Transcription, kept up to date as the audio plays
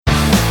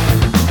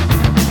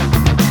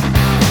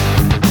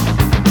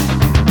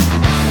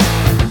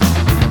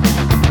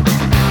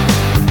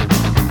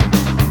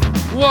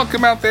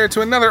welcome out there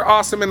to another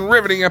awesome and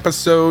riveting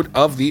episode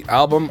of the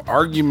Album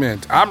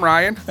Argument. I'm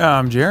Ryan.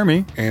 I'm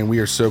Jeremy. And we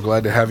are so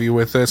glad to have you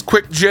with us.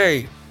 Quick,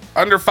 Jay,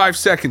 under 5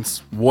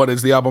 seconds, what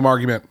is the Album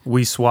Argument?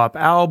 We swap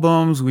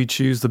albums, we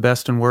choose the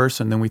best and worst,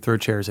 and then we throw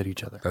chairs at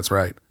each other. That's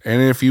right.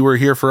 And if you were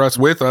here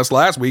with us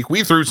last week,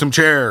 we threw some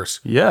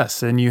chairs.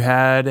 Yes, and you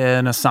had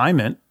an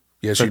assignment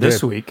for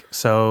this week.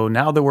 So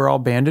now that we're all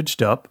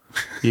bandaged up,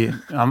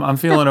 I'm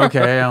feeling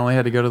okay. I only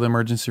had to go to the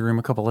emergency room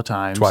a couple of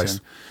times.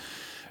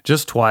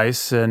 Just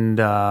twice. And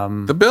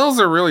the bills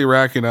are really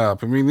racking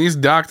up. I mean, these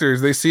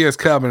doctors, they see us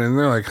coming and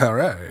they're like, all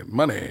right,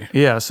 money.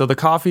 Yeah, so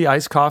the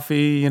iced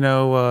coffee,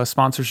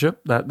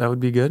 sponsorship, that would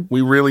be good.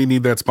 We really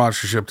need that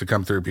sponsorship to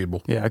come through,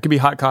 people. Yeah, it could be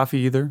hot coffee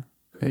either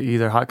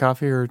hot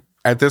coffee or...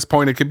 At this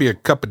point, it could be a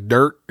cup of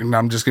dirt, and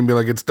I'm just going to be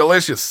like, it's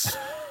delicious.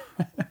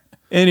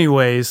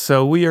 Anyways,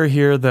 so we are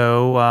here,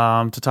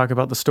 though, to talk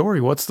about the story.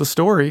 What's the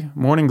story?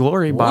 Morning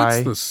Glory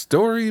What's the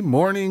story?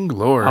 Morning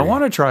Glory. I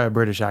want to try a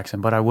British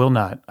accent, but I will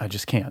not. I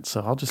just can't.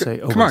 So I'll just say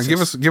Oasis. Come on,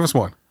 give us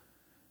one.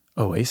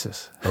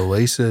 Oasis.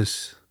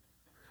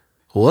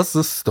 What's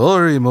the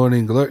story,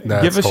 Morning Glory?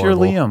 Give us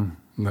horrible. Your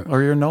Liam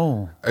or your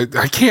Noel.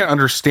 I can't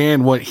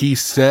understand what he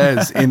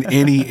says in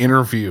any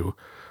interview.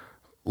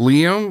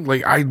 Liam,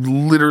 like, I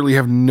literally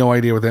have no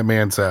idea what that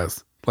man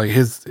says. Like,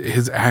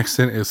 his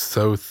accent is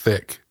so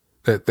thick.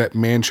 That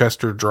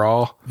Manchester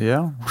drawl.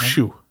 Yeah.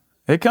 Whew.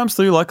 It comes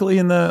through luckily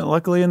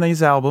in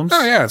these albums.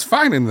 Oh yeah, it's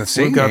fine in the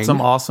singing. We've got some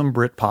awesome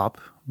Brit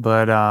pop.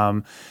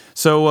 But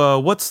so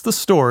what's the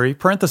story?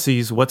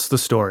 Parentheses, what's the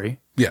story?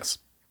 Yes.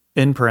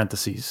 In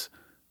parentheses,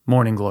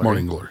 Morning Glory.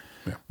 Morning Glory.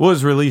 Yeah.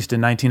 Was released in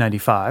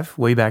 1995,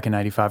 way back in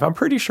 95. I'm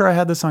pretty sure I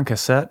had this on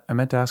cassette. I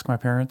meant to ask my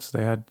parents.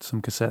 They had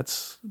some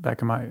cassettes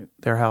back in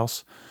their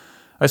house.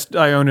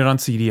 I own it on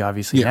CD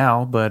obviously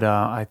now, but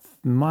I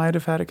might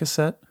have had a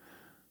cassette.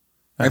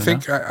 I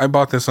think I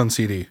bought this on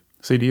CD.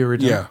 CD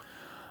original?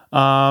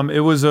 Yeah.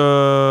 It was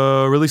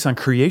released on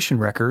Creation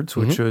Records,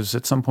 which was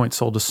at some point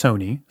sold to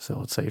Sony. So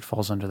let's say it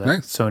falls under that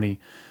Sony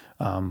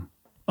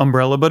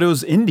umbrella. But it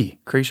was indie.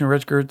 Creation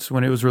Records,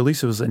 when it was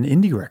released, it was an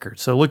indie record.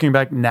 So looking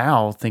back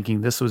now,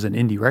 thinking this was an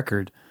indie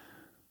record,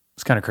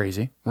 it's kind of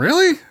crazy.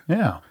 Really?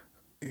 Yeah.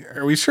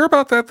 Are we sure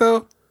about that,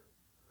 though?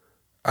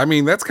 I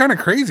mean, that's kind of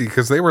crazy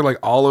because they were like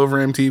all over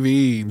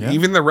MTV. Yeah.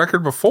 Even the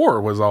record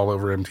before was all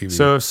over MTV.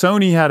 So if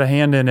Sony had a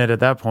hand in it at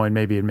that point,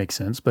 maybe it makes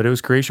sense. But it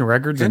was Creation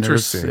Records.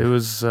 Interesting. And it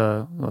was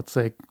let's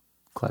say,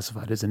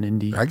 classified as an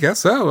indie. I guess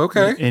so.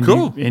 Okay,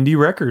 cool. Indie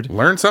record.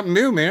 Learn something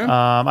new, man.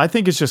 I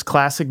think it's just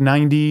classic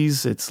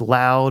 90s. It's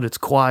loud. It's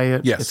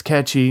quiet. Yes. It's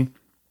catchy.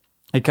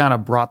 It kind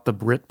of brought the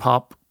Brit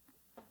pop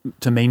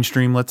to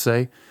mainstream, let's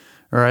say.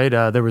 All right.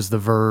 There was the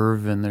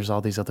Verve and there's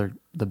all these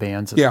the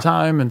bands at the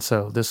time. And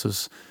so this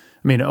was...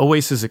 I mean,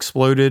 Oasis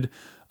exploded.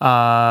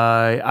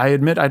 I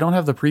admit I don't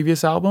have the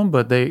previous album,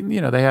 but they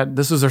had,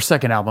 this was their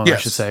second album, I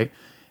should say.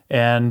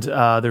 And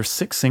there's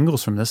 6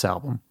 singles from this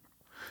album.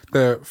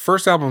 The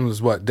first album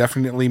was what?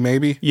 Definitely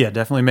Maybe? Yeah,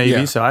 Definitely Maybe.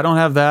 Yeah. So I don't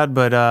have that,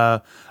 but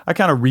I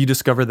kind of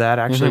rediscovered that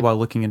actually while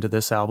looking into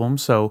this album.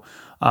 So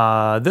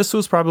this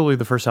was probably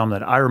the first album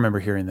that I remember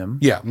hearing them.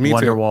 Yeah, me too.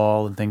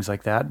 Wonderwall and things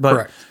like that.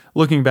 But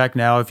looking back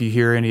now, if you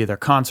hear any of their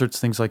concerts,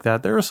 things like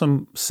that, there are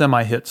some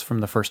semi-hits from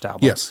the first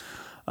album. Yes.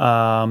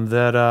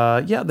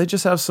 They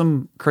just have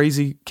some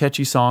crazy,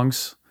 catchy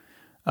songs.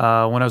 When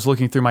I was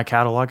looking through my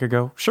catalog, I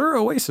go, sure,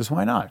 Oasis,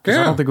 why not? Because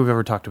I don't think we've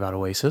ever talked about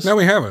Oasis. No,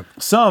 we haven't.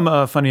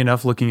 Some, funny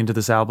enough, looking into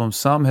this album,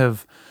 some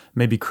have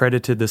maybe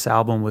credited this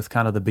album with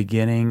kind of the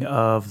beginning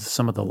of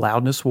some of the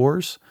loudness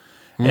wars.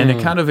 And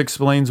it kind of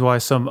explains why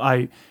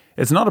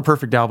it's not a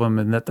perfect album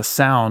in that the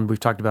sound, we've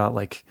talked about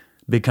like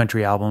big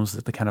country albums,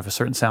 that they kind of have a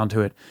certain sound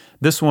to it.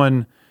 This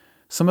one...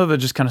 Some of it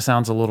just kind of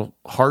sounds a little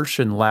harsh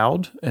and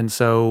loud. And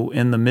so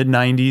in the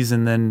mid-90s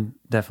and then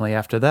definitely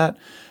after that,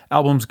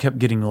 albums kept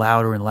getting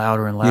louder and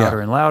louder and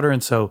louder and louder.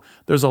 And so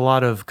there's a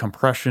lot of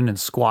compression and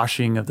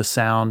squashing of the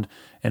sound.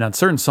 And on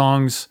certain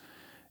songs,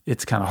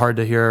 it's kind of hard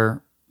to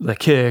hear the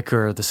kick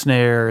or the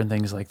snare and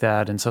things like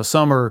that. And so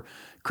some are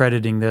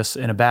crediting this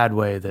in a bad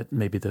way, that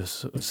maybe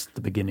this was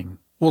the beginning.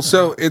 Well,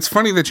 so it's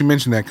funny that you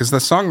mentioned that, because the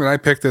song that I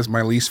picked as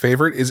my least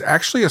favorite is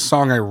actually a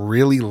song I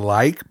really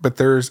like, but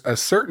there's a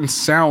certain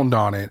sound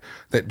on it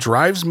that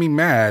drives me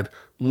mad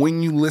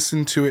when you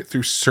listen to it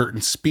through certain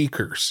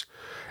speakers.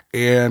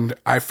 And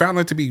I found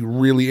that to be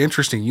really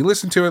interesting. You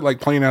listen to it like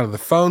playing out of the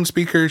phone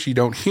speakers, you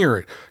don't hear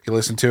it. You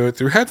listen to it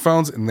through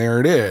headphones and there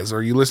it is.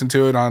 Or you listen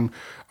to it on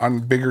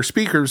bigger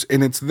speakers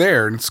and it's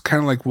there. And it's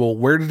kind of like, well,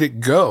 where did it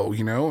go?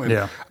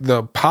 And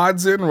the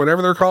pods in,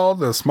 whatever they're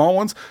called, the small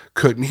ones,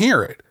 couldn't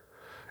hear it.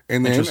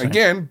 And then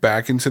again,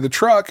 back into the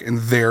truck, and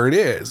there it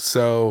is.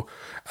 So,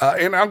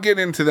 and I'll get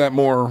into that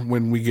more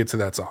when we get to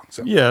that song.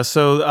 So. Yeah,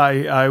 so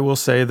I will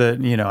say that,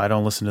 I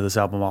don't listen to this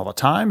album all the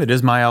time. It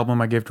is my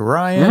album I gave to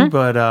Ryan,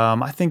 but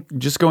I think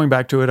just going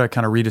back to it, I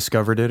kind of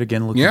rediscovered it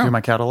again, looking through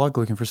my catalog,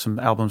 looking for some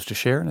albums to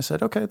share. And I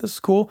said, okay, this is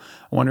cool.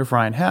 I wonder if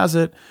Ryan has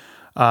it.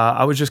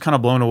 I was just kind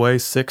of blown away.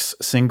 6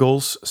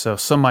 singles. So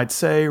some might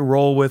say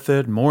Roll With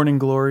It, Morning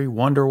Glory,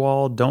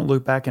 Wonderwall, Don't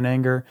Look Back in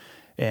Anger.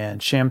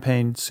 and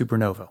Champagne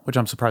Supernova, which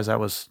I'm surprised that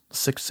was the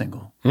 6th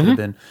single. Could have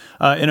been.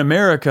 In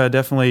America,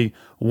 definitely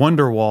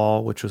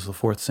Wonderwall, which was the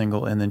 4th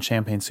single, and then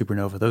Champagne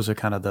Supernova. Those are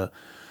kind of the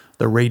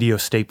radio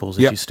staples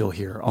that you still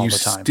hear all the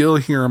time. You still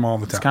hear them all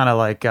the time. It's kind of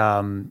like,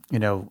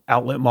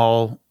 outlet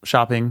mall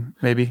shopping,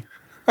 maybe.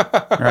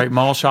 Right?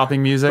 Mall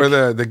shopping music. Or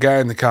the guy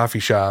in the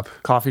coffee shop.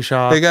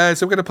 Hey guys,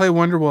 I'm going to play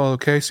Wonderwall,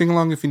 okay? Sing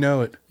along if you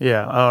know it.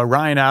 Yeah.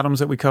 Ryan Adams,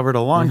 that we covered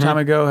a long time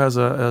ago, has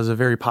a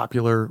very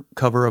popular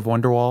cover of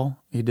Wonderwall.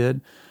 He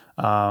did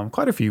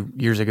quite a few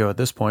years ago at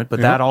this point, but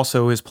that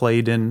also is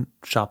played in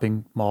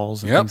shopping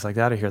malls and things like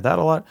that. I hear that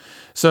a lot.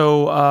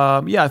 So,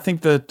 I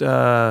think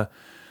that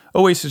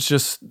Oasis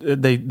just,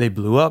 they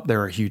blew up.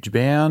 They're a huge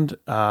band.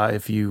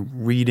 If you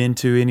read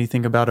into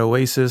anything about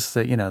Oasis,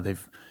 that,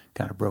 they've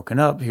kind of broken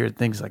up here,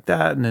 things like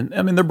that. And then,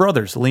 I mean, they're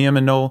brothers, Liam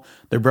and Noel.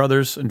 They're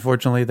brothers.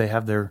 Unfortunately, they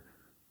have their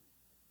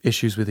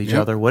issues with each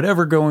other.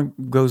 Whatever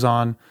goes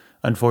on,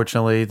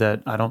 unfortunately,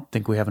 that I don't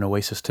think we have an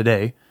Oasis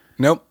today.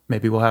 Nope.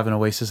 Maybe we'll have an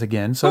Oasis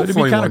again. So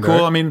Hopefully it'd be kind of one day.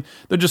 cool. I mean,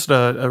 they're just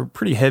a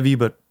pretty heavy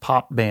but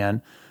pop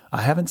band.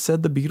 I haven't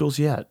said the Beatles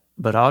yet,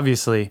 but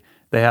obviously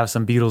they have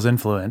some Beatles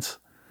influence.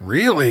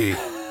 Really?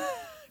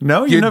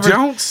 No, you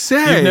don't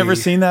say. You've never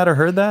seen that or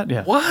heard that?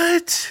 Yeah.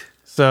 What?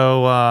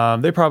 So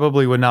they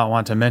probably would not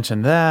want to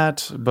mention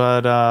that,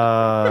 but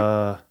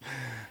I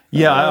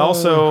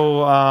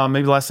also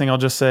maybe the last thing I'll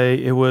just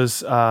say, it was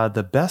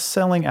the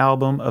best-selling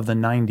album of the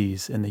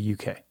 90s in the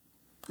UK.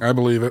 I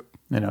believe it.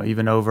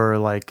 Even over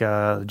like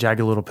Jagged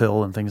Little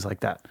Pill and things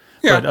like that.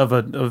 Yeah.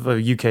 But of a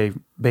UK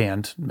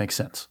band makes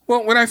sense.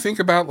 Well, when I think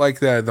about like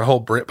the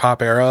whole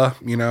Britpop era,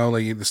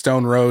 like the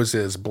Stone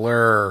Roses,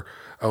 Blur,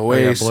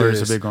 Oasis. Blur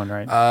is a big one,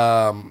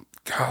 right?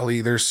 Golly,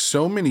 there's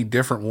so many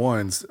different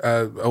ones.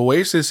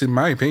 Oasis, in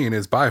my opinion,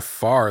 is by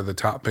far the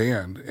top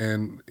band.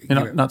 And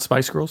not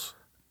Spice Girls?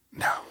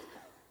 No.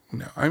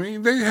 I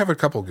mean, they have a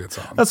couple good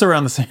songs. That's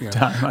around the same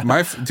time.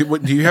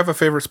 Do you have a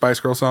favorite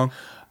Spice Girl song?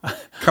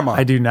 Come on.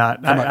 I do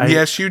not.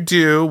 Yes, you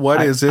do.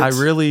 What is it? I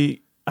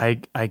really,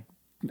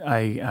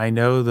 I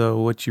know though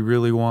what you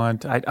really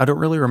want. I don't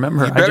really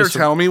remember. You better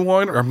tell me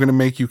one, or I'm going to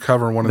make you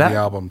cover one of the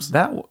albums.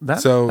 That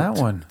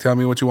one. Tell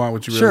me what you want.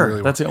 What you really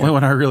want. That's the only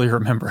one I really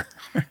remember.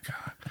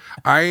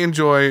 I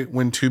enjoy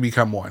When Two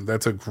Become One.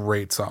 That's a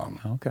great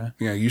song. Okay.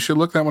 Yeah, you should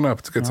look that one up.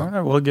 It's a good song. All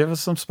right, well, give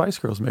us some Spice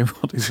Girls. Maybe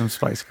we'll do some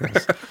Spice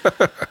Girls.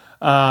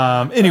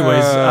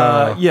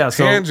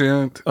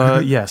 Tangent.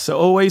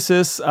 So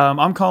Oasis,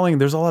 I'm calling,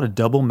 there's a lot of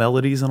double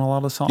melodies in a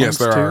lot of songs yes,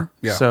 there too. are.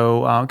 Yeah.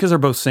 So, because they're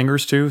both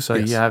singers too, so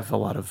you have a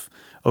lot of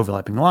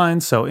overlapping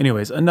lines. So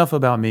anyways, enough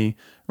about me.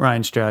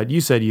 Ryan Stroud, you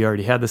said you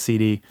already had the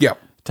CD. Yeah.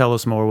 Tell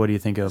us more. What do you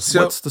think of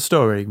What's the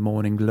Story?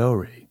 Morning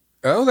Glory.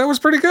 Oh, that was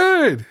pretty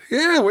good.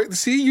 Yeah,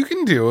 see, you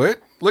can do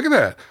it. Look at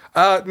that.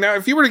 Now,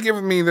 if you were to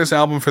give me this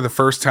album for the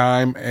first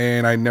time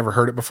and I'd never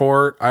heard it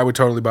before, I would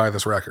totally buy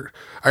this record.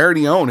 I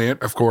already own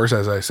it, of course,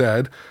 as I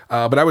said,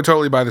 but I would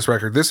totally buy this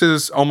record. This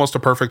is almost a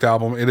perfect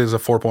album. It is a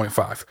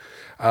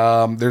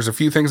 4.5. There's a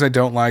few things I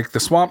don't like. The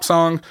Swamp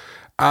Song,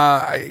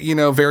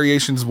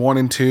 variations 1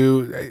 and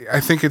 2, I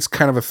think it's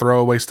kind of a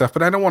throwaway stuff,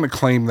 but I don't want to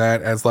claim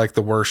that as like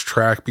the worst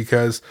track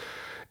because,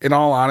 in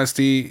all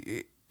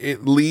honesty,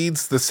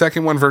 the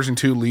second one, version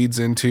 2, leads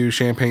into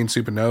Champagne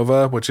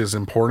Supernova, which is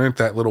important.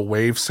 That little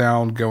wave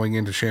sound going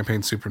into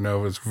Champagne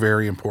Supernova is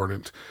very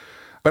important.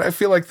 But I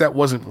feel like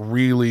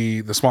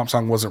the Swamp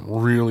Song wasn't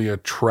really a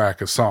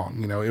track, a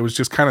song. It was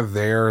just kind of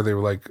there. They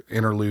were like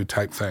interlude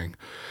type thing.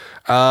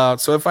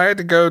 So if I had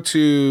to go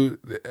to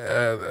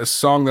a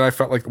song that I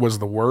felt like was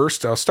the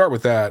worst, I'll start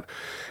with that.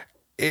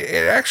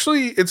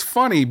 It's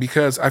funny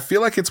because I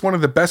feel like it's one of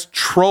the best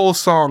troll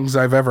songs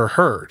I've ever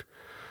heard,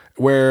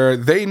 where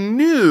they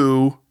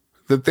knew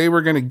that they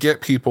were going to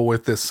get people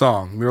with this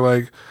song. They're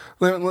like,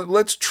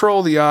 let's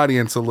troll the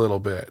audience a little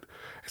bit.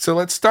 So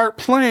let's start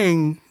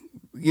playing,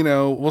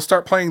 we'll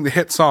start playing the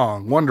hit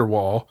song,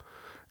 Wonderwall,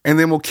 and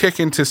then we'll kick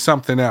into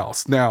something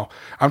else. Now,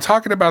 I'm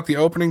talking about the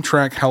opening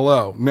track,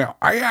 Hello. Now,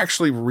 I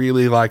actually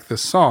really like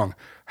this song.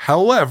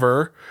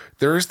 However,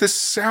 there is this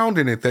sound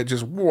in it that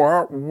just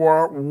wah,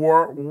 wah,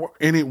 wah, wah,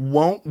 and it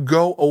won't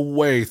go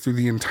away through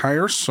the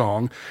entire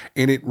song.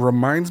 And it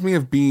reminds me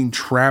of being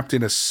trapped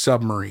in a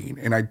submarine.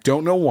 And I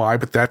don't know why,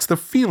 but that's the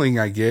feeling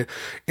I get.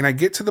 And I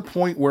get to the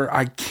point where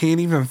I can't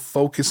even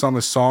focus on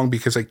the song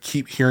because I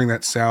keep hearing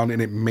that sound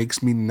and it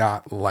makes me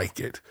not like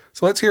it.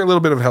 So let's hear a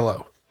little bit of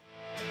Hello.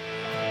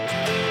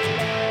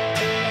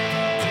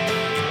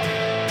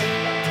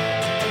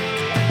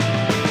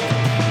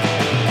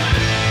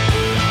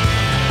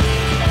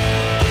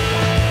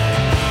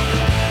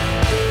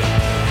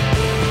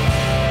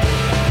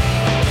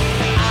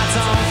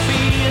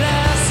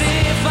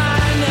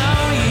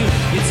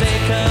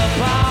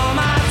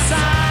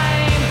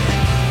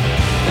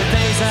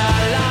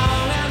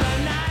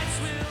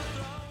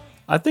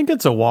 I think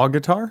it's a wah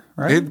guitar,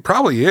 right? It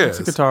probably is.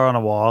 It's a guitar on a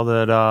wah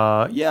that,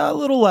 a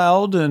little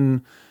loud,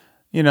 and,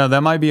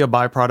 that might be a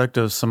byproduct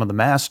of some of the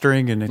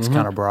mastering, and it's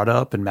kind of brought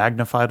up and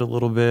magnified a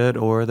little bit,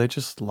 or they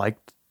just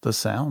liked the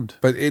sound.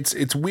 But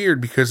it's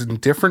weird because in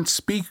different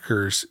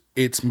speakers,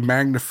 it's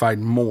magnified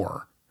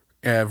more.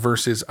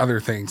 versus other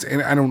things.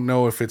 And I don't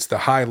know if it's the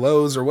high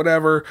lows or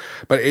whatever,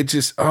 but it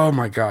just, oh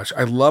my gosh,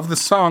 I love the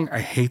song. I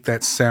hate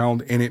that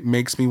sound, and it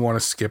makes me want to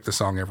skip the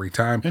song every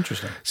time.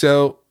 Interesting.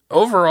 So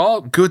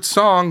overall, good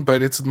song,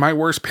 but it's my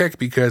worst pick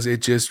because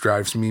it just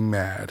drives me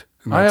mad.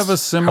 I have a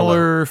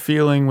similar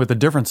feeling with a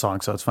different song,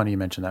 so it's funny you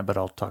mentioned that, but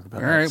I'll talk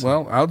about it. All right,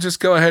 well, I'll just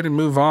go ahead and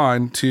move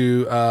on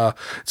to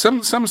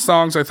some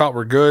songs I thought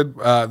were good,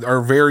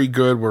 are very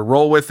good. We'll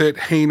roll with it.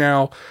 Hey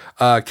Now,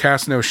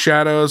 Cast No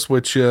Shadows,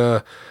 which I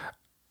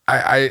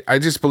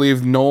just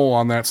believe Noel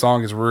on that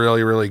song is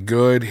really, really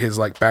good. His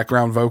like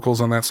background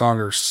vocals on that song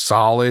are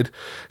solid.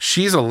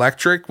 She's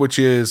Electric, which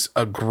is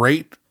a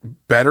great,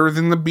 better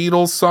than the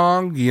Beatles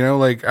song. You know,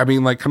 like, I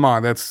mean, like, come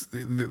on, that's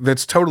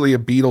totally a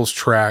Beatles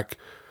track.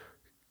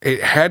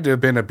 It had to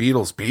have been a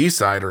Beatles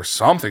B-side or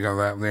something of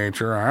that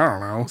nature. I don't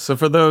know. So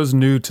for those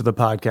new to the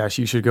podcast,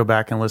 you should go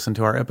back and listen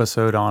to our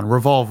episode on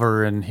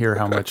Revolver and hear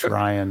how much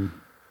Ryan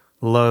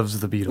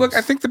loves the Beatles. Look,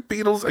 I think the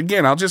Beatles,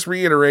 again, I'll just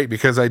reiterate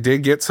because I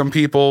did get some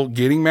people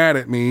getting mad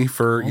at me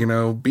for,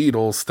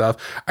 Beatles stuff.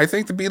 I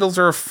think the Beatles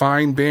are a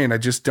fine band. I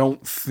just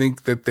don't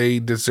think that they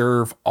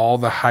deserve all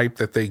the hype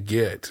that they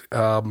get.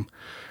 But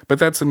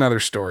that's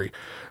another story.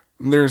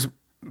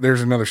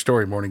 There's another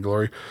story, Morning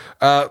Glory.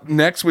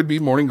 Next would be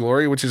Morning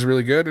Glory, which is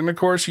really good. And of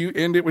course, you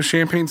end it with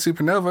Champagne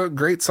Supernova.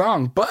 Great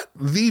song. But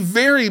the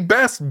very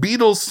best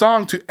Beatles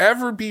song to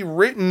ever be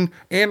written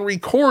and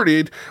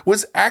recorded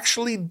was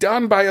actually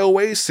done by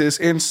Oasis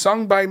and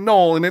sung by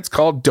Noel, and it's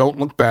called Don't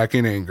Look Back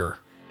in Anger.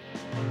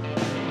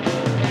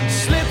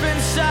 Slip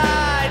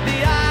inside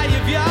the eye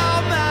of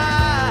your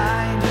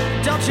mind.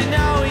 Don't you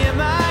know you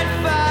might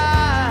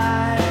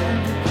find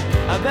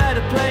a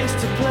better place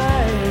to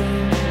play?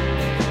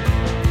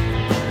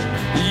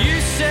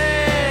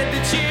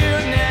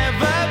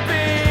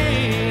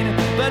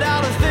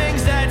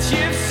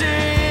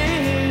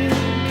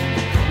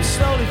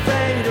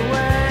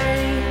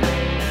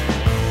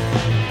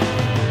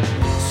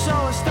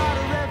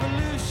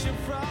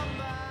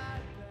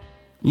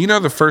 You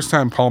know, the first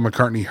time Paul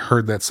McCartney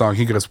heard that song,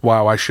 he goes,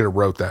 wow, I should have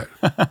wrote that.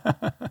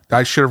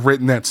 I should have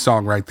written that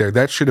song right there.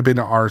 That should have been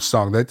our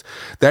song.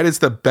 That is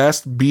the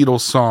best Beatles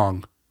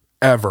song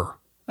ever.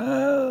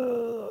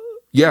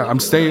 Yeah, I'm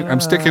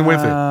sticking with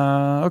it.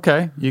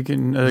 Okay, you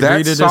can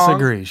agree to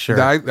disagree.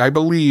 Sure. I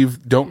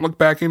believe Don't Look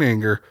Back in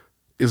Anger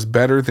is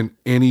better than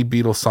any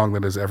Beatles song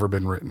that has ever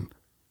been written.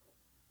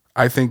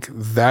 I think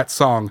that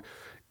song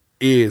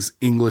is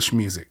English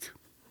music.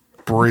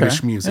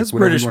 British music. It's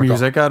British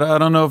music. I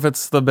don't know if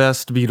it's the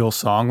best Beatles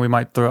song. We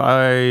might throw.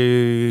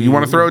 You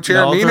want to throw a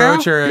chair at me now? Throw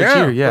a chair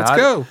at you. Yeah, let's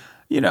go.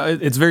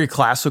 It's very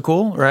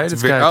classical, right? It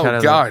is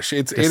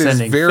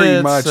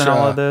very much and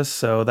all of this.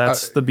 So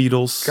that's the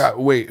Beatles. God,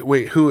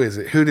 wait, who is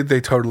it? Who did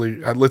they totally?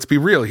 Let's be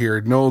real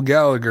here. Noel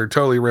Gallagher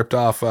totally ripped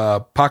off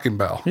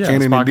Pachelbel. Yeah,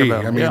 Canon and D.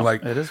 Pachelbel. I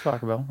mean, it is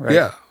Pachelbel, right?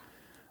 Yeah.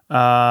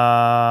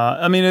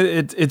 I mean,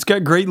 it's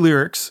got great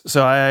lyrics.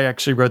 So I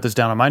actually wrote this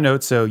down on my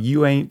notes. So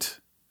you ain't.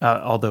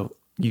 Although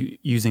you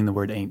using the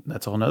word ain't,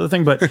 that's a whole nother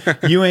thing, but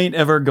you ain't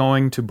ever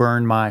going to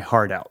burn my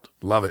heart out.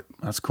 Love it.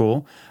 That's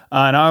cool.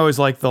 And I always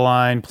like the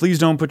line, please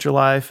don't put your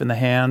life in the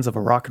hands of a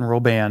rock and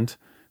roll band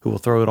who will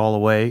throw it all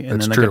away. And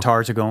that's then true. The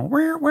guitars are going,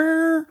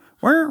 where.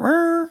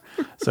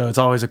 So it's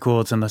always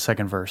it's in the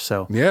second verse.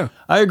 So yeah,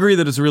 I agree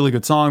that it's a really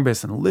good song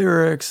based on the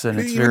lyrics, and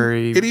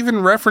it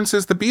even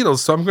references the Beatles.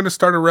 So I'm going to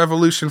start a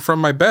revolution from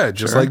my bed,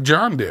 just like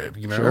John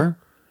did, Sure.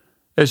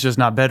 It's just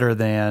not better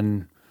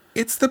than...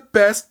 It's the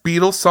best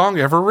Beatles song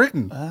ever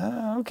written.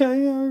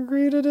 Okay, I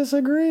agree to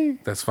disagree.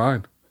 That's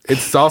fine.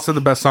 It's also the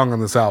best song on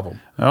this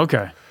album.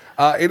 Okay.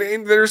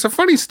 And there's a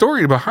funny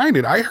story behind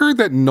it. I heard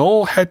that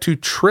Noel had to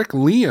trick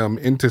Liam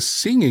into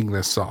singing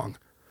this song.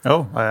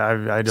 Oh,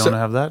 I don't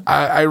have that.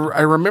 I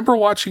remember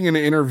watching an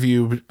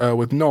interview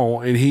with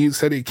Noel, and he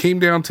said it came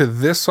down to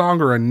this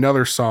song or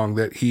another song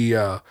that he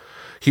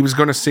was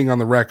going to sing on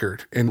the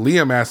record. And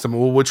Liam asked him,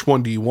 well, which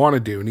one do you want to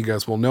do? And he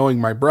goes, well,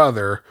 knowing my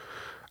brother...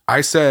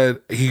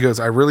 he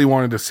goes, I really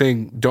wanted to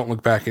sing Don't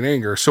Look Back in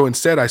Anger. So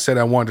instead I said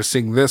I wanted to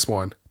sing this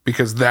one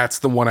because that's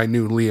the one I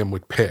knew Liam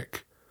would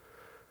pick.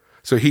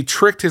 So he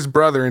tricked his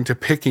brother into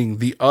picking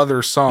the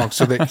other song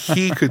so that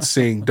he could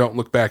sing Don't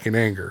Look Back in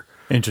Anger.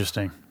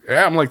 Interesting.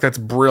 Yeah, I'm like, that's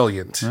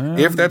brilliant.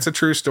 If that's a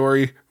true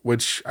story,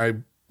 which I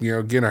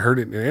heard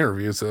it in an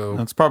interview. So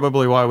that's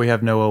probably why we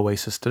have no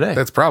Oasis today.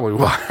 That's probably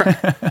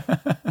why.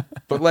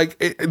 But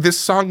this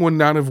song would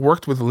not have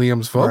worked with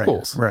Liam's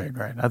vocals. Right.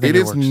 I think it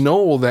is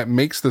Noel that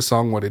makes the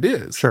song what it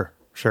is. Sure.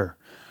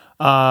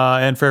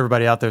 And for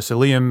everybody out there, so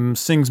Liam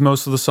sings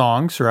most of the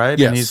songs, right?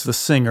 Yes. And he's the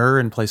singer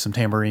and plays some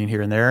tambourine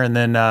here and there. And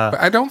then...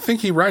 but I don't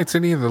think he writes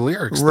any of the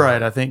lyrics. Right,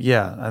 though. I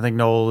think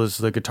Noel is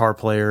the guitar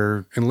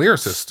player. And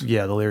lyricist.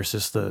 Yeah, the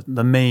lyricist,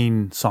 the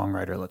main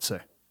songwriter, let's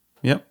say.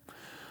 Yep.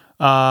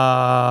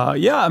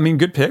 I mean,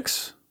 good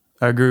picks.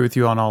 I agree with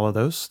you on all of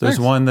those. There's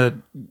one that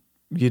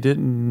you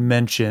didn't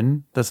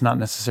mention that's not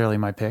necessarily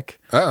my pick.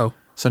 Uh-oh.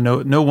 So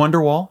no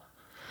Wonderwall?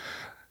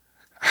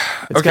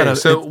 It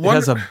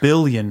has a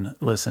billion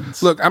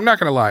listens. Look, I'm not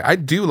going to lie. I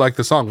do like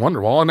the song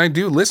Wonderwall, and I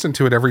do listen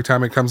to it every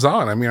time it comes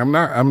on. I mean, I'm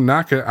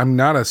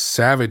not a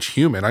savage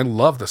human. I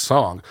love the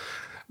song,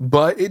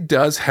 but it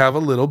does have a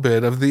little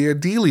bit of the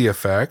Adele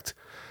effect,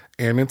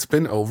 and it's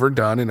been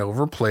overdone and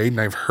overplayed,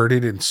 and I've heard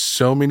it in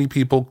so many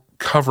people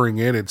covering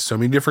it at so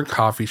many different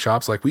coffee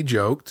shops, like we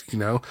joked,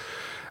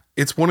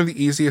 It's one of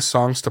the easiest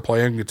songs to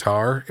play on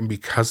guitar, and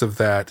because of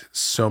that,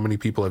 so many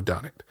people have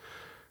done it,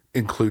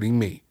 including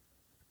me.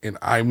 And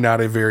I'm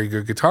not a very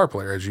good guitar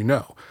player, as you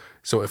know.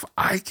 So if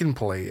I can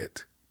play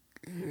it,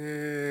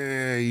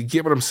 you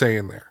get what I'm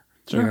saying there.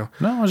 Sure.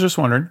 No, I was just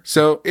wondering.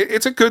 So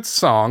it's a good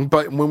song,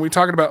 but when we're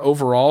talking about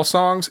overall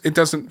songs,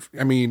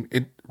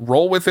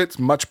 Roll With It's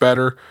much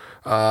better.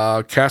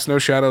 Cast No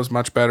Shadows,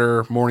 much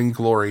better. Morning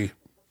Glory,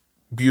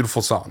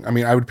 beautiful song. I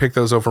mean, I would pick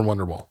those over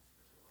Wonderwall.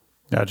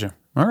 Gotcha.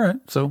 All right.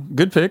 So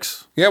good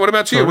picks. Yeah. What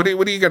about you? What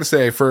do you got to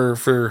say for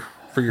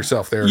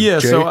yourself there? Yeah.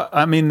 Jay? So,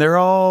 I mean, they're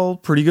all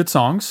pretty good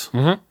songs.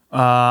 Mm-hmm.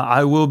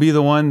 I will be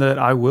the one that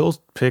I will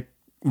pick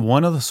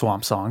one of the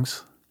Swamp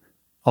songs.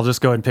 I'll just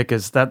go ahead and pick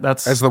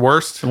that's as the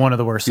worst. One of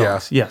the worst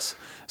songs. Yeah. Yes.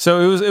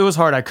 So it was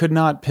hard. I could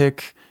not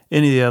pick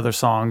any of the other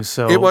songs.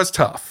 So it was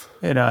tough.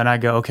 And I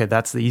go, okay,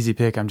 that's the easy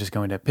pick. I'm just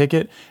going to pick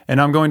it. And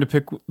I'm going to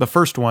pick the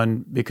first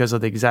one because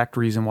of the exact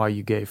reason why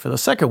you gave. For the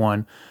second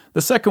one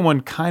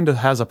kind of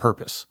has a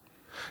purpose.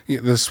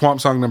 Yeah, the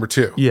Swamp song number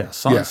 2. Yeah,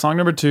 song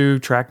number 2,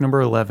 track number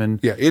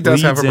 11. Yeah, it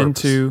does have a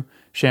purpose. Into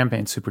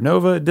Champagne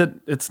Supernova.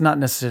 It's not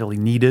necessarily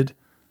needed.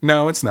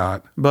 No, it's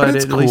not. But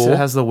it's at cool. least it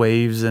has the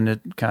waves and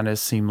it kind of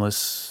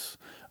seamless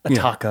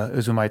attaka,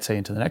 as we might say,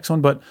 into the next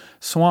one. But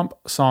Swamp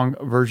Song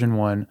version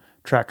 1,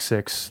 track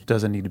 6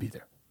 doesn't need to be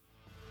there.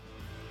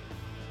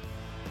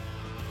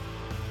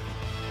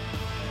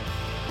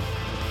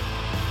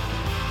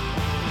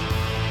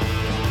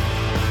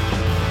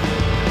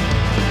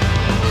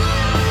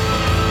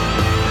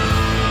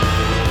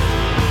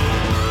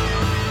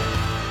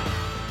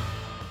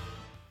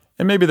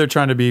 And maybe they're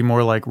trying to be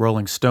more like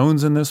Rolling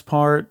Stones in this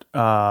part.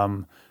 I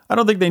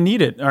don't think they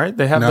need it. All right,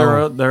 they have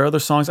their other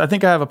songs. I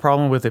think I have a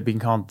problem with it being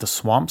called the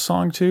Swamp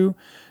Song too,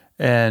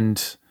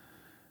 and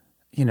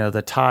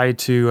the tie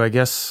to, I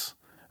guess,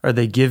 are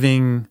they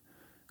giving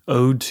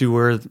ode to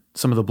where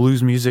some of the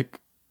blues music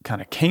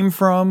kind of came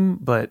from?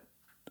 But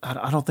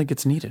I don't think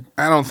it's needed.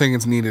 I don't think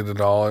it's needed at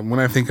all. And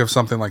when I think of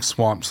something like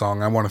Swamp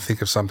Song, I want to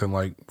think of something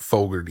like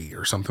Fogerty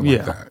or something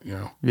like that,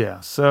 Yeah.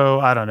 So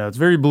I don't know. It's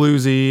very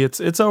bluesy.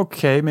 It's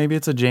okay. Maybe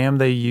it's a jam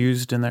they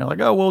used and they're like,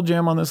 oh, we'll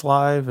jam on this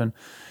live. And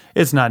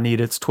it's not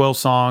needed. It's 12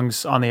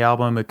 songs on the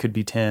album. It could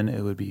be 10.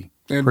 It would be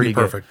pretty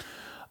perfect.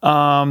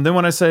 Good. Then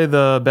when I say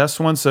the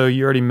best one, so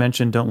you already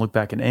mentioned Don't Look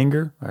Back in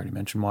Anger. I already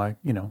mentioned why,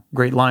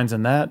 great lines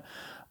in that.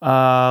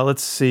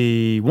 Let's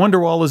see.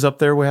 Wonderwall is up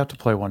there. We have to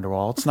play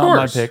Wonderwall. It's not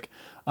my pick.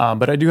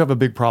 But I do have a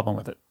big problem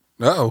with it.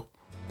 Uh-oh.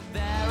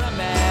 There are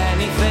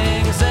many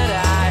things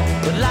that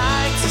I would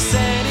like to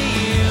say to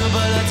you,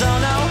 but I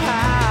don't know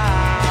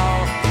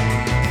how.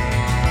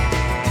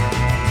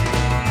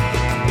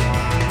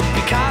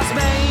 Because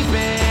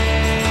maybe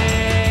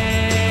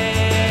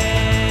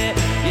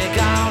you're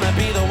gonna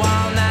be the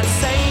one that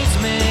saves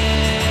me.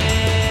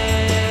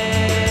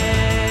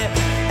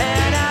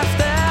 And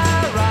after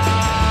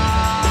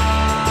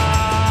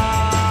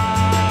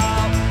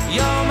all,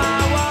 you're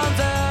my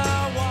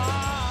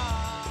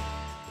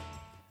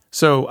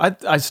So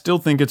I still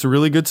think it's a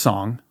really good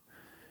song.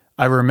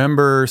 I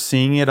remember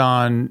seeing it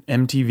on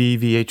MTV,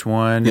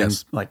 VH1,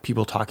 and like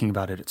people talking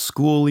about it at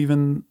school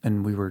even,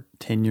 and we were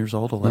 10 years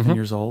old, 11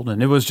 years old,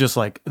 and it was just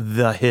like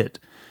the hit.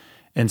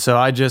 And so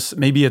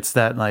maybe it's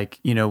that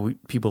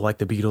people like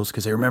the Beatles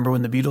because they remember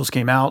when the Beatles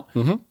came out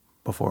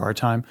before our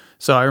time.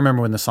 So I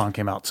remember when the song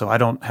came out. So I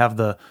don't have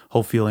the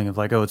whole feeling of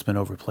like, oh, it's been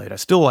overplayed. I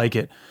still like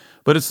it,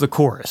 but it's the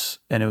chorus.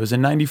 And it was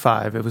in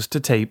 95. It was to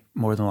tape,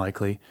 more than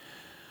likely.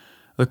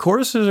 The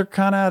choruses are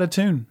kind of out of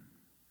tune.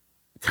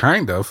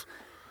 Kind of?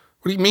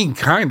 What do you mean,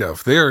 kind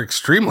of? They are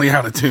extremely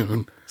out of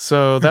tune.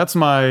 So that's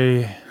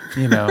my,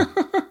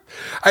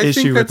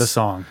 issue with the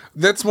song.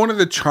 That's one of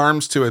the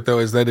charms to it, though,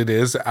 is that it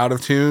is out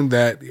of tune.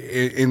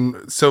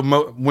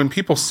 When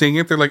people sing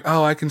it, they're like,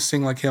 oh, I can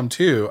sing like him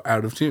too,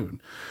 out of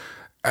tune.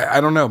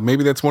 I don't know.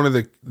 Maybe that's one of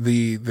the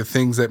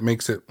things that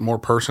makes it more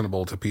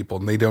personable to people,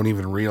 and they don't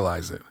even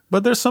realize it.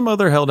 But there's some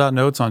other held out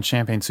notes on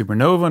Champagne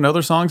Supernova and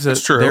other songs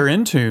that they're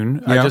in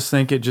tune. Yeah. I just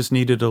think it just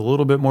needed a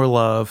little bit more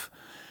love,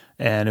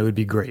 and it would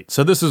be great.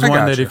 So this is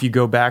one that if you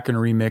go back and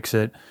remix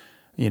it,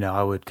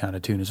 I would kind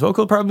of tune his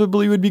vocal.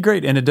 Probably would be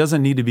great, and it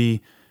doesn't need to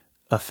be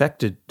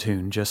affected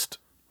tune, just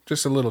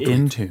a little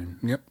in tweak. tune.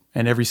 Yep.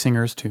 And every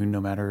singer is tuned,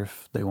 no matter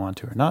if they want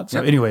to or not.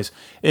 So, anyways,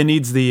 it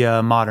needs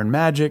the modern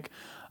magic.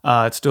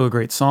 It's still a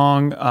great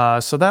song.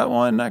 So that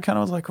one, I kind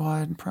of was like,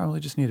 I probably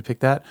just need to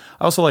pick that.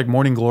 I also like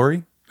Morning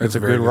Glory. It's a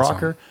good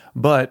rocker,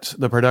 but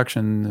the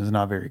production is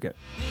not very good.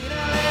 Need a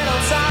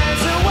little time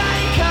to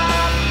wake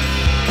up.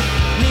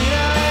 Need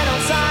a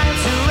little time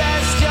to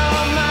rest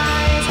your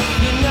mind.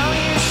 You know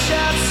you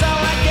should, so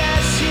I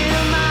guess you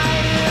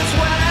might as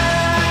well.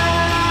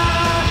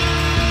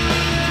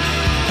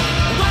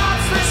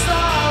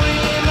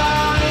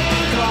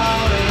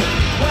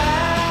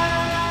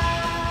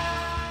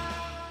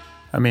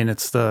 I mean,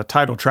 it's the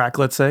title track,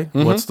 let's say.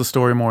 What's the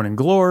story, Morning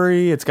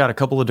Glory? It's got a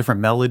couple of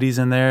different melodies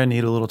in there.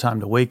 Need a little time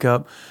to wake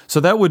up. So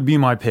that would be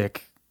my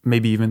pick,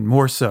 maybe even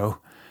more so,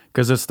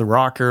 because it's the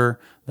rocker.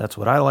 That's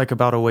what I like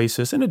about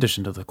Oasis, in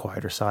addition to the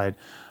quieter side.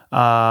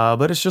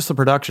 But it's just the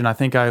production. I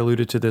think I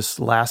alluded to this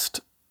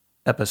last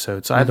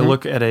episode. So I had to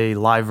look at a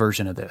live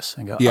version of this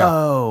and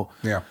go,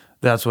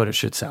 that's what it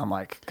should sound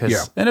like.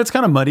 And it's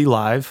kind of muddy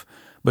live,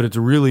 but it's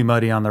really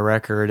muddy on the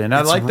record. And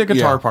I like the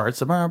guitar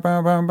parts.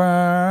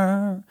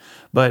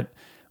 But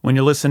when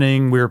you're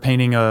listening, we were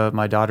painting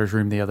my daughter's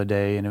room the other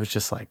day, and it was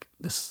just like,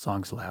 this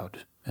song's loud.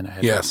 And I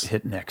had to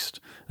hit next.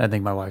 And I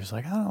think my wife was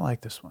like, I don't like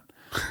this one.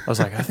 I was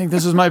like, I think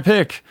this is my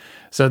pick.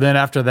 So then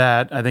after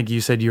that, I think you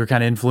said you were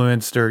kind of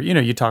influenced, or,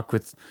 you talk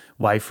with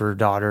wife or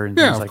daughter and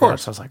things like that.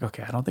 So I was like,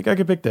 okay, I don't think I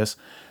could pick this.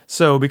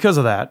 So because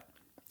of that,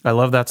 I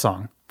love that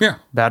song. Yeah.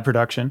 Bad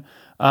production.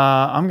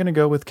 I'm going to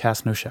go with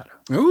Cast No Shadow.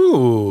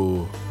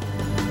 Ooh.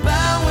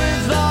 Bound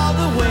with all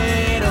the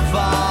weight of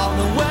all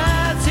the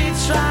words he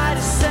tried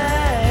to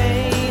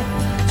say,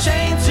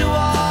 chained to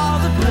all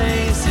the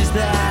places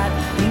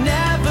that he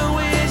never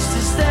wished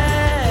to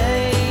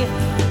stay.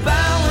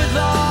 Bound with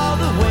all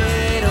the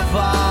weight of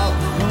all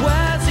the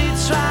words he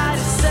tried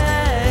to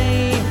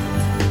say,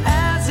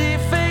 as he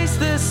faced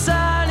the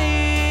sun,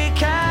 he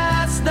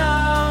cast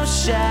no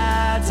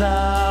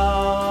shadow.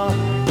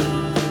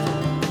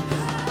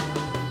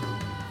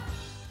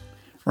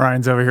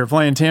 Ryan's over here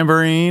playing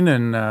tambourine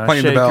and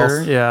Playing the shaker.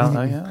 bells.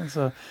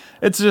 Yeah.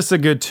 It's just a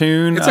good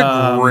tune. It's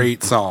a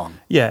great song.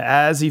 Yeah,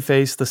 as he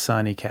faced the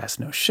sun, he cast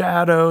no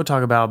shadow.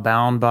 Talk about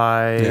bound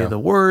by the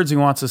words he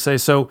wants to say.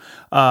 So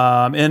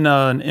in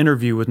an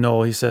interview with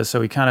Noel, he says,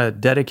 so he kind of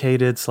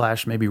dedicated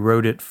 / maybe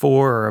wrote it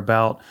for or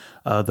about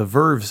the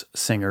Verve's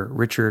singer,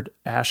 Richard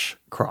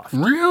Ashcroft.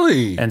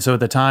 Really? And so at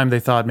the time, they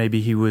thought maybe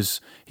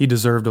he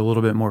deserved a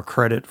little bit more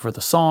credit for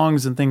the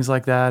songs and things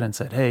like that, and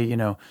said, hey,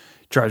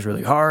 tries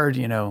really hard,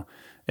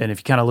 and if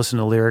you kind of listen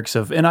to the lyrics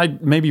and I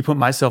maybe put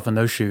myself in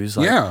those shoes,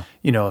 like, a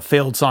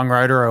failed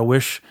songwriter, I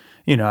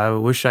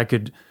wish I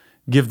could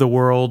give the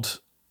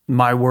world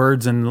my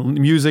words and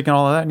music and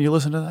all of that. And you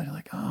listen to that, you're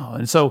like, oh.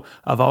 And so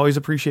I've always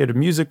appreciated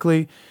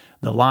musically,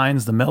 the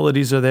lines, the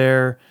melodies are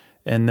there.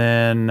 And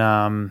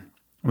then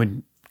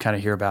we kind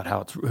of hear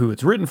about who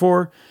it's written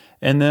for.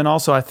 And then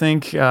also I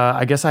think,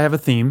 I guess I have a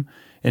theme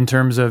in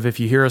terms of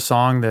if you hear a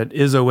song that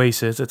is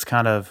Oasis, it's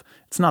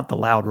not the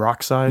loud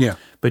rock side,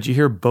 but you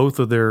hear both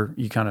of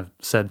you kind of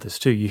said this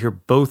too, you hear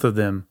both of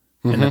them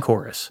in the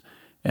chorus.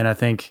 And I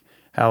think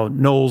how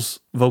Noel's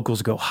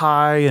vocals go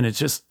high, and it's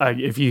just,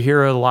 if you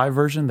hear a live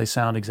version, they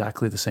sound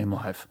exactly the same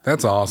live.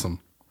 That's awesome.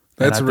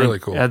 That's really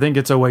cool. I think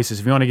it's Oasis.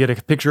 If you want to get a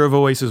picture of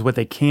Oasis, what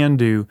they can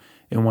do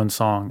in one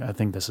song, I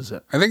think this is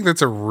it. I think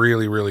that's a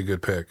really, really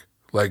good pick.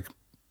 Like,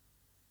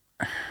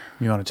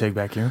 you want to take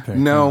back your pick?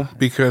 No,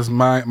 because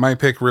my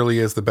pick really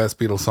is the best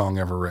Beatles song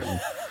ever written.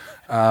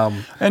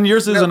 And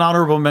yours is an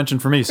honorable mention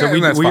for me. So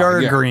we are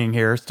agreeing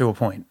here to a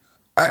point.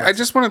 I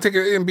just want to take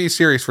it and be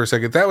serious for a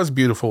second. That was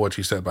beautiful what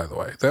you said, by the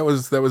way. That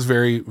was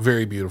very,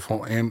 very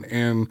beautiful.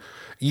 And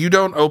you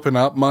don't open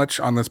up much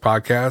on this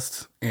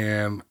podcast.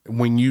 And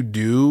when you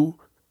do,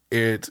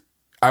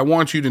 I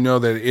want you to know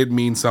that it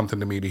means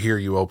something to me to hear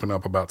you open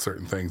up about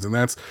certain things. And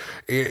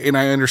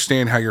I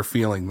understand how you're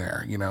feeling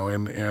there,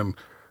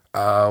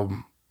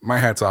 my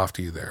hat's off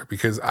to you there,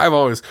 because I've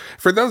always,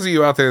 for those of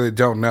you out there that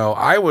don't know,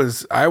 I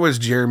was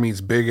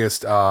Jeremy's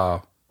biggest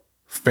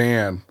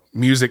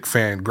music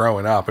fan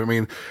growing up. I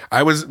mean,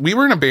 we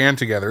were in a band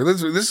together.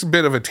 This is a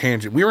bit of a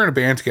tangent. We were in a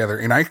band together,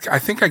 and I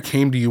think I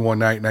came to you one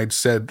night and I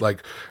said,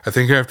 like, I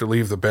think I have to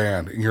leave the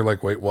band. And you're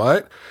like, wait,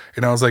 what?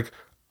 And I was like,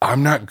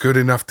 I'm not good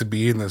enough to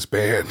be in this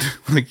band.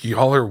 Like,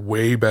 y'all are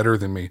way better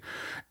than me.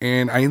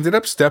 And I ended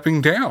up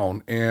stepping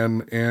down,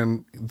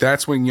 and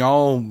that's when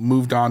y'all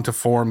moved on to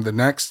form the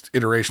next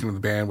iteration of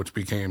the band, which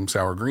became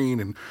Sour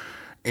Green.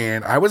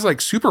 And I was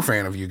like super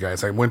fan of you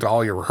guys. I went to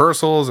all your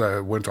rehearsals. I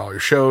went to all your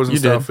shows and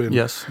stuff. And,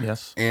 yes.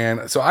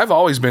 And so I've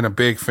always been a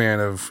big fan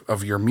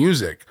of your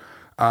music.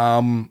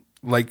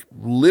 Like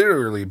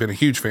literally been a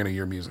huge fan of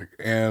your music.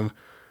 And,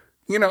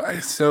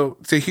 so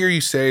to hear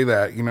you say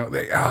that,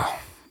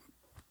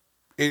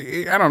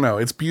 I don't know.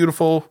 It's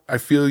beautiful. I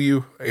feel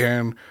you.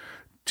 And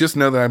just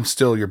know that I'm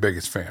still your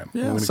biggest fan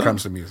when it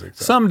comes to music.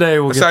 So. Someday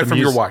we'll aside get from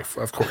your wife,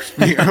 of course.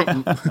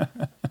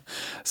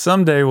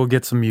 Someday we'll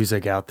get some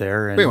music out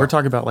there, and we're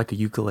talking about like a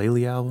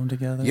ukulele album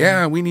together.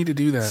 Yeah, we need to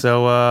do that.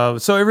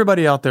 So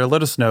everybody out there,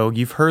 let us know.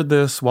 You've heard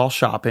this while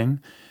shopping.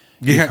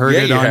 You've heard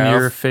it on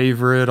your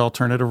favorite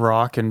alternative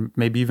rock and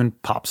maybe even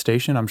pop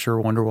station. I'm sure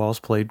Wonderwall's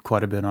played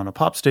quite a bit on a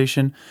pop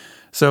station.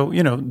 So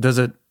does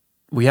it?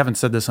 We haven't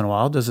said this in a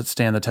while. Does it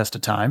stand the test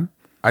of time?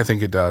 I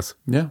think it does.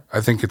 Yeah,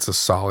 I think it's a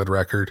solid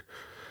record.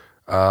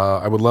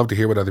 I would love to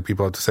hear what other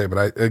people have to say,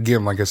 but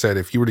again, like I said,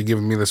 if you were to give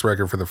me this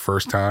record for the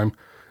first time,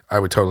 I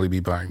would totally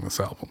be buying this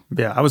album.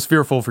 Yeah, I was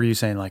fearful for you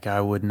saying like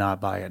I would not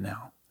buy it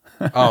now.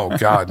 Oh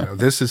God, no!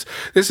 This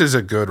is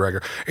a good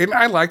record, and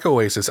I like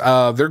Oasis.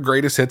 Their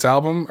greatest hits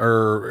album,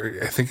 or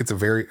I think it's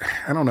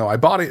I don't know. I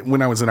bought it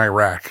when I was in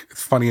Iraq.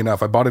 It's funny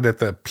enough. I bought it at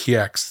the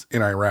PX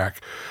in Iraq,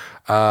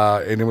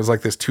 and it was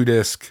like this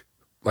 2-disc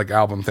like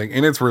album thing,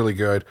 and it's really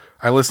good.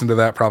 I listened to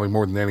that probably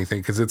more than anything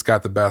because it's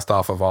got the best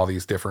off of all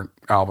these different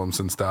albums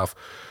and stuff.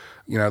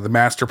 You know, The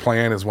Master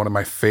Plan is one of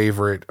my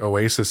favorite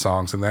Oasis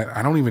songs, and that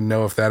I don't even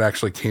know if that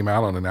actually came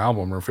out on an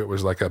album or if it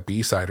was like a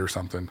B-side or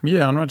something.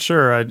 Yeah, I'm not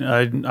sure.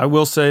 I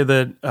will say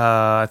that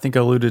I think I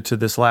alluded to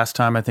this last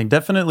time. I think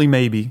definitely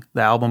maybe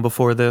the album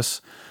before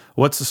this,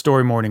 What's the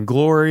Story, Morning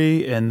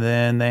Glory, and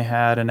then they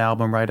had an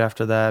album right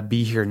after that,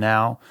 Be Here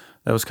Now.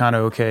 That was kind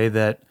of okay.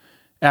 That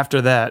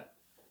after that,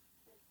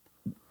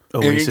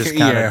 Oasis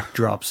kind of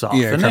drops off.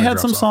 Yeah, and they had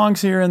some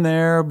songs here and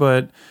there,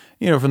 but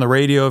you know, from the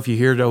radio, if you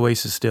hear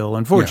Oasis still,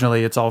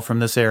 unfortunately, it's all from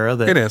this era.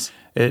 That it is.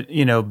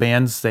 You know,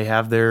 bands, they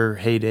have their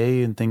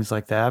heyday and things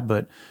like that,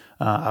 but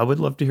I would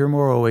love to hear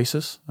more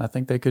Oasis. I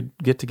think they could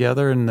get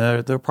together, and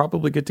they'll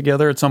probably get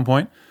together at some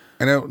point.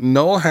 I know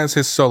Noel has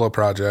his solo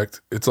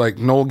project. It's like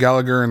Noel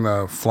Gallagher and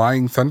the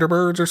Flying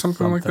Thunderbirds or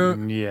something like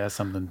that. Yeah,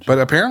 something. But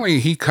apparently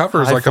he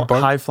covers a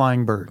bunch. High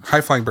Flying Birds.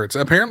 High Flying Birds.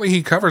 Apparently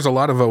he covers a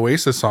lot of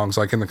Oasis songs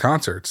like in the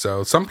concert.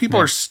 So some people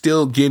are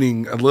still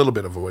getting a little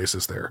bit of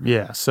Oasis there.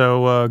 Yeah.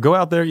 So go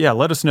out there. Yeah.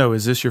 Let us know.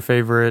 Is this your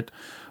favorite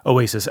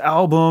Oasis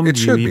album? It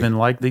should Do you be. even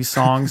like these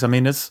songs? I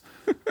mean, it's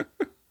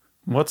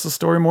What's the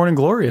Story, Morning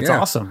Glory? It's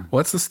awesome.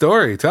 What's the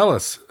story? Tell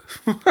us.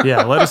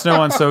 Yeah. Let us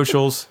know on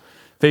socials.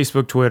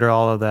 Facebook, Twitter,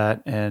 all of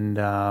that. And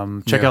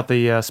check out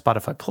the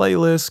Spotify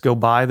playlist. Go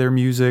buy their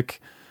music,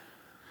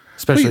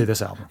 especially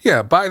this album.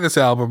 Yeah, buy this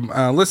album.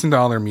 Listen to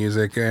all their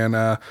music. And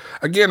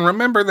again,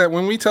 remember that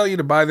when we tell you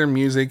to buy their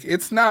music,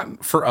 it's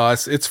not for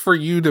us. It's for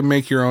you to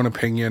make your own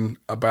opinion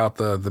about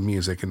the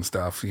music and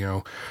stuff. You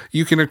know,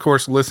 you can, of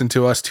course, listen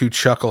to us two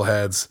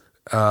chuckleheads.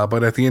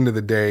 But at the end of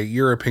the day,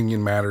 your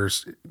opinion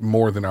matters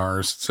more than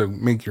ours. So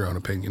make your own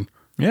opinion.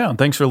 Yeah, and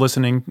thanks for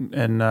listening.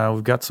 And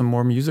we've got some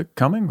more music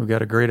coming. We've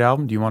got a great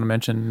album. Do you want to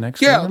mention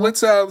next? Yeah, let's.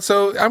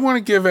 So I want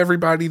to give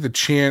everybody the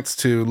chance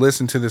to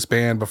listen to this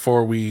band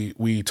before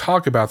we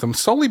talk about them,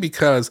 solely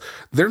because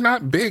they're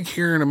not big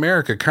here in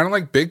America. Kind of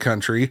like Big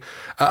Country.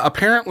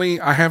 Apparently,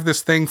 I have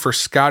this thing for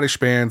Scottish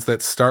bands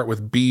that start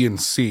with B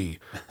and C.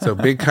 So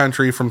Big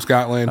Country from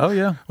Scotland. Oh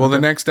yeah. Well,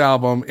 the next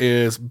album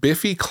is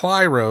Biffy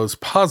Clyro's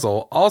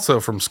Puzzle, also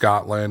from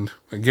Scotland.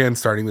 Again,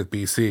 starting with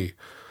BC.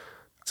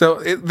 So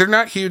they're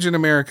not huge in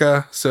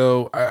America,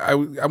 so I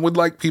would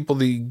like people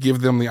to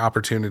give them the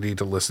opportunity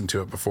to listen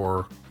to it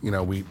before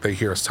they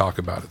hear us talk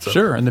about it. So,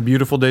 sure, in the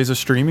beautiful days of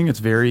streaming, it's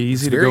very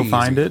easy to go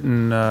find it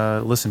and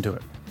listen to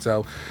it.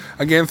 So,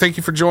 again, thank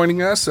you for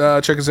joining us.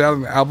 Check us out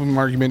on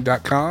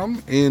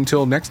albumargument.com.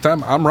 Until next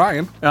time, I'm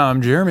Ryan.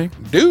 I'm Jeremy.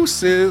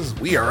 Deuces.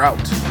 We are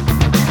out.